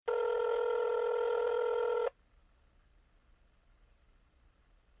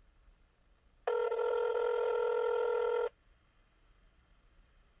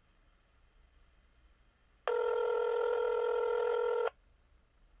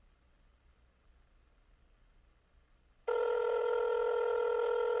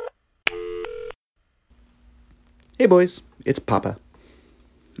Hey boys, it's Papa.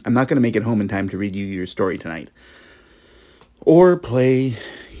 I'm not going to make it home in time to read you your story tonight. Or play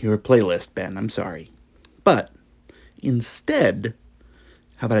your playlist, Ben. I'm sorry. But instead,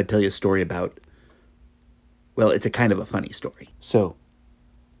 how about I tell you a story about, well, it's a kind of a funny story. So,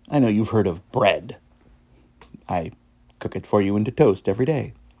 I know you've heard of bread. I cook it for you into toast every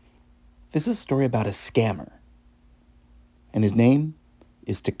day. This is a story about a scammer. And his name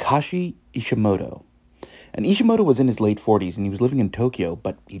is Takashi Ishimoto. And Ishimoto was in his late 40s, and he was living in Tokyo,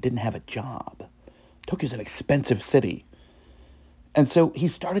 but he didn't have a job. Tokyo's an expensive city. And so he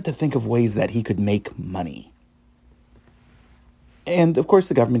started to think of ways that he could make money. And, of course,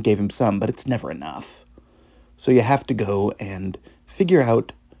 the government gave him some, but it's never enough. So you have to go and figure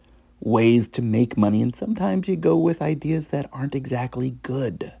out ways to make money, and sometimes you go with ideas that aren't exactly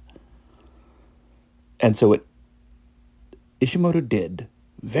good. And so what Ishimoto did,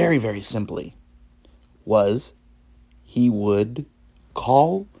 very, very simply, was he would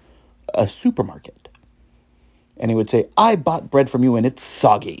call a supermarket and he would say, "I bought bread from you and it's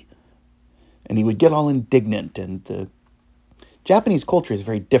soggy." And he would get all indignant, and the Japanese culture is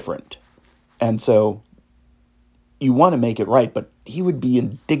very different. And so you want to make it right, but he would be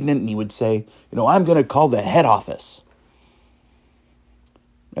indignant and he would say, "I'm going to call the head office."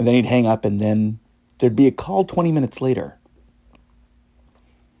 And then he'd hang up, and then there'd be a call 20 minutes later.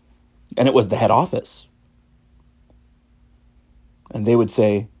 And it was the head office. And they would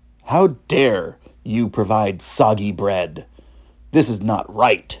say, "How dare you provide soggy bread? This is not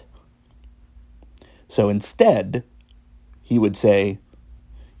right." So instead, he would say,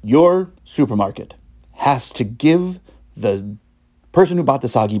 "Your supermarket has to give the person who bought the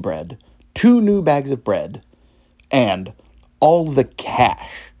soggy bread 2 new bags of bread and all the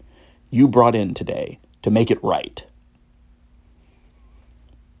cash you brought in today to make it right."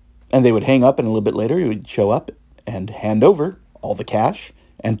 And they would hang up, and a little bit later he would show up and hand over all the cash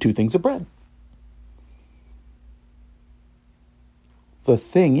and 2 things of bread. The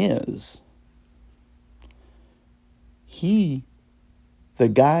thing is, the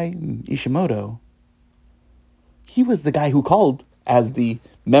guy, Ishimoto, he was the guy who called as the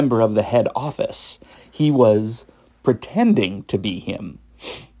member of the head office. He was pretending to be him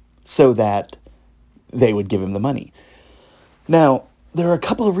so that they would give him the money. Now, there are a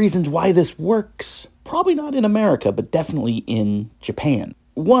couple of reasons why this works. Probably not in America, but definitely in Japan.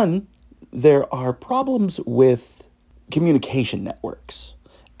 One, there are problems with communication networks.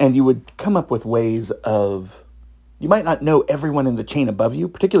 And you would come up with ways of, you might not know everyone in the chain above you,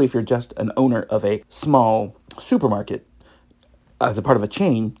 particularly if you're just an owner of a small supermarket. As a part of a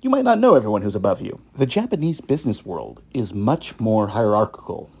chain, you might not know everyone who's above you. The Japanese business world is much more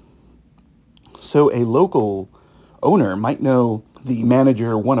hierarchical. So a local owner might know the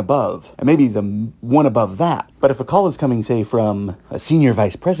manager one above, and maybe the one above that. But if a call is coming, say, from a senior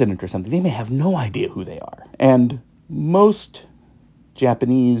vice president or something, they may have no idea who they are. And most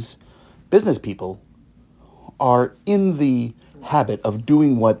Japanese business people are in the habit of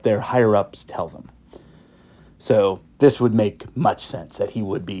doing what their higher-ups tell them. So this would make much sense that he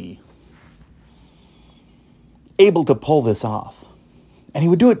would be able to pull this off. And he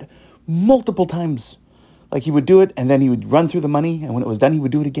would do it multiple times. Like, he would do it, and then he would run through the money, and when it was done, he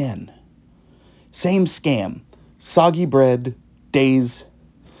would do it again. Same scam. Soggy bread, days,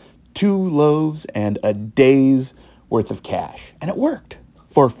 2 loaves, and a day's worth of cash. And it worked.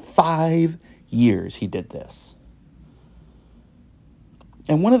 For 5 years he did this.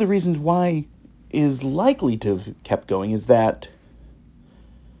 And one of the reasons why is likely to have kept going is that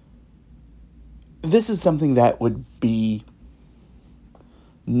this is something that would be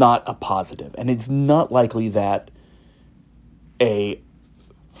not a positive. And it's not likely that a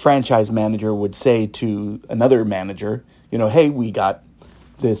franchise manager would say to another manager, "Hey, we got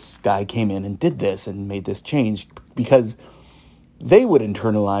this guy came in and did this and made this change," because they would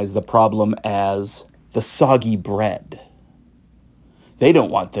internalize the problem as the soggy bread. They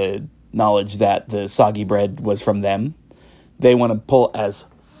don't want the knowledge that the soggy bread was from them. They want to pull as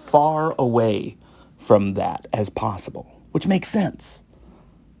far away from that as possible, which makes sense,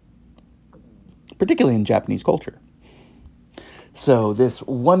 particularly in Japanese culture. So this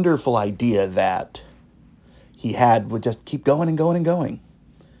wonderful idea that he had would just keep going and going and going.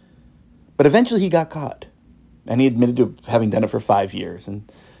 But eventually he got caught, and he admitted to having done it for 5 years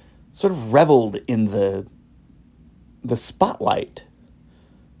and sort of reveled in the spotlight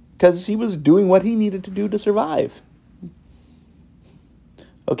because he was doing what he needed to do to survive.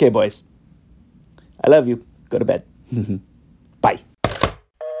 Okay, boys. I love you. Go to bed. Bye.